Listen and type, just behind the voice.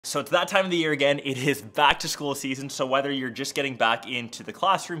So it's that time of the year again. It is back to school season. So whether you're just getting back into the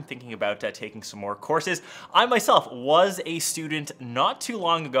classroom, thinking about taking some more courses, I myself was a student not too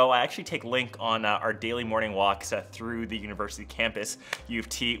long ago. I actually take Link on our daily morning walks through the university campus, U of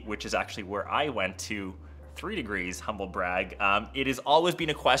T, which is actually where I went to 3 degrees, humble brag. It has always been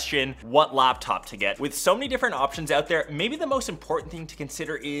a question what laptop to get. With so many different options out there, maybe the most important thing to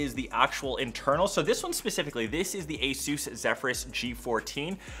consider is the actual internal. So this one specifically, this is the Asus Zephyrus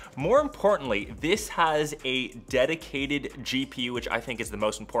G14. More importantly, this has a dedicated GPU, which I think is the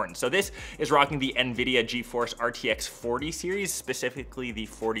most important. So this is rocking the NVIDIA GeForce RTX 40 series, specifically the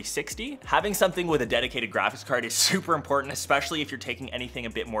 4060. Having something with a dedicated graphics card is super important, especially if you're taking anything a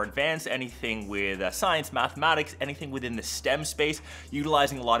bit more advanced, anything with science, mathematics, anything within the STEM space,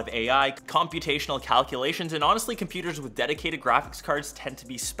 utilizing a lot of AI, computational calculations, and honestly, computers with dedicated graphics cards tend to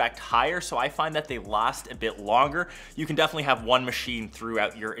be spec'd higher, so I find that they last a bit longer. You can definitely have one machine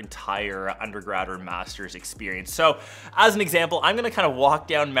throughout your entire undergrad or master's experience. So as an example, I'm gonna kind of walk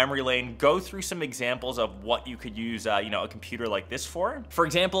down memory lane, go through some examples of what you could use a computer like this for. For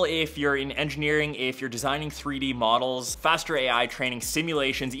example, if you're in engineering, if you're designing 3D models, faster AI training,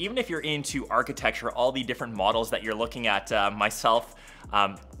 simulations, even if you're into architecture, all the different models that you're looking at. Myself,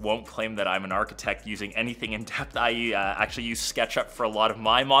 won't claim that I'm an architect using anything in depth. I actually use SketchUp for a lot of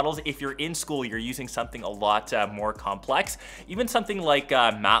my models. If you're in school, you're using something a lot more complex, even something like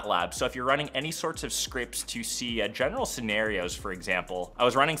MATLAB. So if you're running any sorts of scripts to see general scenarios, for example, I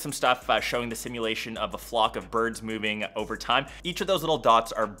was running some stuff showing the simulation of a flock of birds moving over time. Each of those little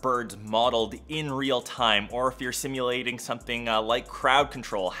dots are birds modeled in real time, or if you're simulating something like crowd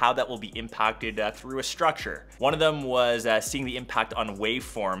control, how that will be impacted through a structure. One of them was seeing the impact on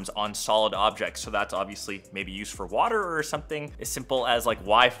waveforms on solid objects. So that's obviously maybe used for water or something as simple as like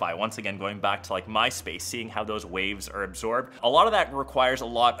Wi-Fi. Once again, going back to like MySpace, seeing how those waves are absorbed. A lot of that requires a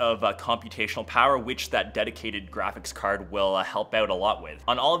lot of computational power, which that dedicated graphics card will help out a lot with.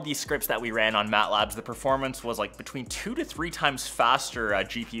 On all of these scripts that we ran on MATLABs, the performance was like between 2 to 3 times faster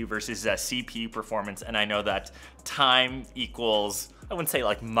GPU versus CPU performance. And I know that time equals, I wouldn't say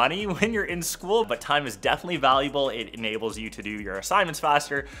like money when you're in school, but time is definitely valuable. It enables you to do your assignments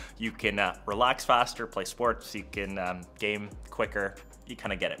faster. You can relax faster, play sports. You can game quicker. You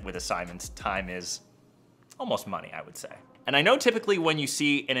kind of get it with assignments. Time is almost money, I would say. And I know typically when you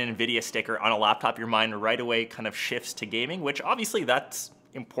see an NVIDIA sticker on a laptop, your mind right away kind of shifts to gaming, which obviously that's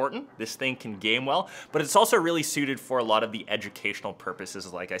important. This thing can game well, but it's also really suited for a lot of the educational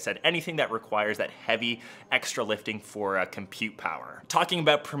purposes. Like I said, anything that requires that heavy extra lifting for compute power. Talking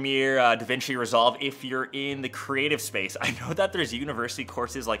about Premiere, DaVinci Resolve, if you're in the creative space, I know that there's university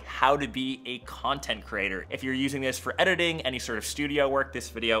courses like how to be a content creator. If you're using this for editing, any sort of studio work, this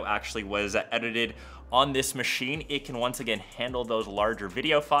video actually was edited on this machine. It can once again handle those larger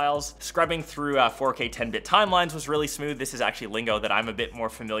video files. Scrubbing through 4K 10-bit timelines was really smooth. This is actually lingo that I'm a bit more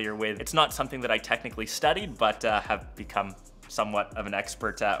familiar with. It's not something that I technically studied, but have become somewhat of an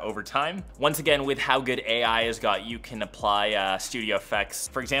expert over time. Once again, with how good AI has got, you can apply studio effects.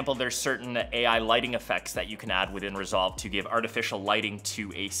 For example, there's certain AI lighting effects that you can add within Resolve to give artificial lighting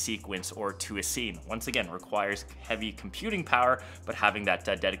to a sequence or to a scene. Once again, requires heavy computing power, but having that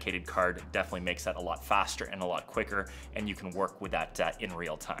dedicated card definitely makes that a lot faster and a lot quicker, and you can work with that in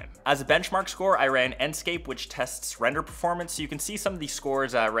real time. As a benchmark score, I ran Enscape, which tests render performance. So you can see some of these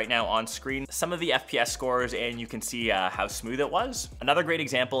scores right now on screen, some of the FPS scores, and you can see how smooth it was. Another great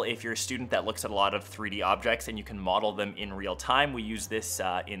example, if you're a student that looks at a lot of 3D objects and you can model them in real time, we use this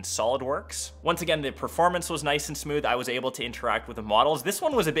in SolidWorks. Once again, the performance was nice and smooth. I was able to interact with the models. This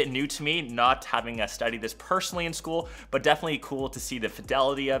one was a bit new to me, not having studied this personally in school, but definitely cool to see the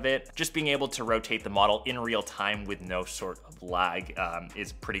fidelity of it. Just being able to rotate the model in real time with no sort of lag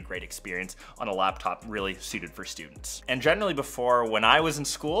is a pretty great experience on a laptop, really suited for students. And generally before, when I was in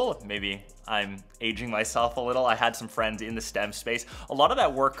school, maybe I'm aging myself a little, I had some friends in the STEM space. A lot of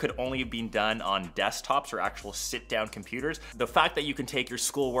that work could only have been done on desktops or actual sit-down computers. The fact that you can take your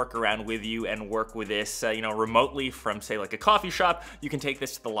schoolwork around with you and work with this, remotely from say like a coffee shop, you can take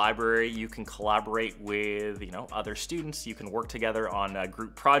this to the library, you can collaborate with, other students, you can work together on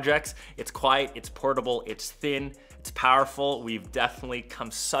group projects. It's quiet, it's portable, it's thin, it's powerful. We've definitely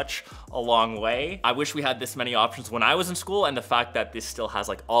come such a long way. I wish we had this many options when I was in school, and the fact that this still has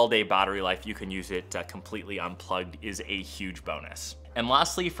like all-day battery life, you can use it completely unplugged, is a huge bonus. And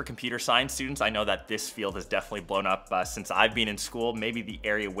lastly, for computer science students, I know that this field has definitely blown up since I've been in school, maybe the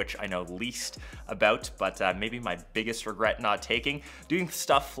area which I know least about, but maybe my biggest regret not taking. Doing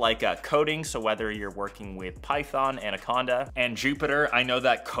stuff like coding, so whether you're working with Python, Anaconda, and Jupyter, I know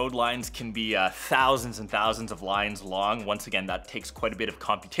that code lines can be thousands and thousands of lines long. Once again, that takes quite a bit of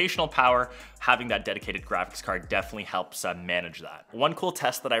computational power. Having that dedicated graphics card definitely helps manage that. One cool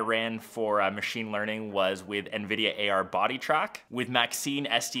test that I ran for machine learning was with NVIDIA AR Body Track. With Maxine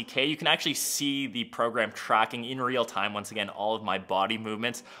SDK, you can actually see the program tracking in real time, once again, all of my body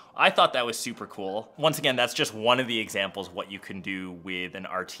movements. I thought that was super cool. Once again, that's just one of the examples of what you can do with an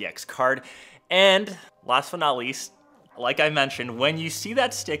RTX card. And last but not least, like I mentioned, when you see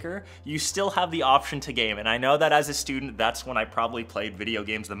that sticker, you still have the option to game. And I know that as a student, that's when I probably played video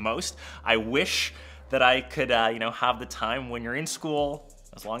games the most. I wish that I could, have the time when you're in school.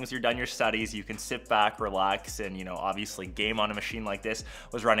 As long as you're done your studies, you can sit back, relax, and obviously game on a machine like this.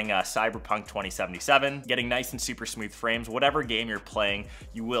 Was running Cyberpunk 2077, getting nice and super smooth frames. Whatever game you're playing,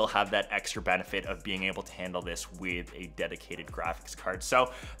 you will have that extra benefit of being able to handle this with a dedicated graphics card.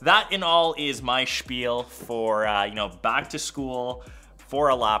 So that in all is my spiel for back to school for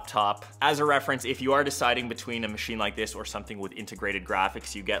a laptop. As a reference, if you are deciding between a machine like this or something with integrated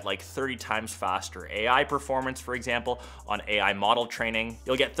graphics, you get like 30 times faster AI performance, for example, on AI model training.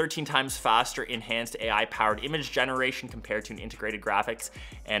 You'll get 13 times faster enhanced AI powered image generation compared to an integrated graphics.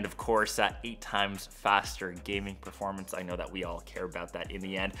 And of course, 8 times faster gaming performance. I know that we all care about that in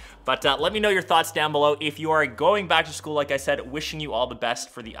the end, but let me know your thoughts down below. If you are going back to school, like I said, wishing you all the best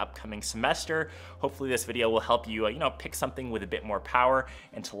for the upcoming semester. Hopefully this video will help you, pick something with a bit more power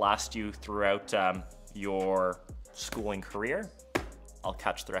and to last you throughout your schooling career. I'll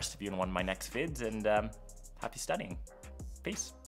catch the rest of you in one of my next vids, and happy studying. Peace.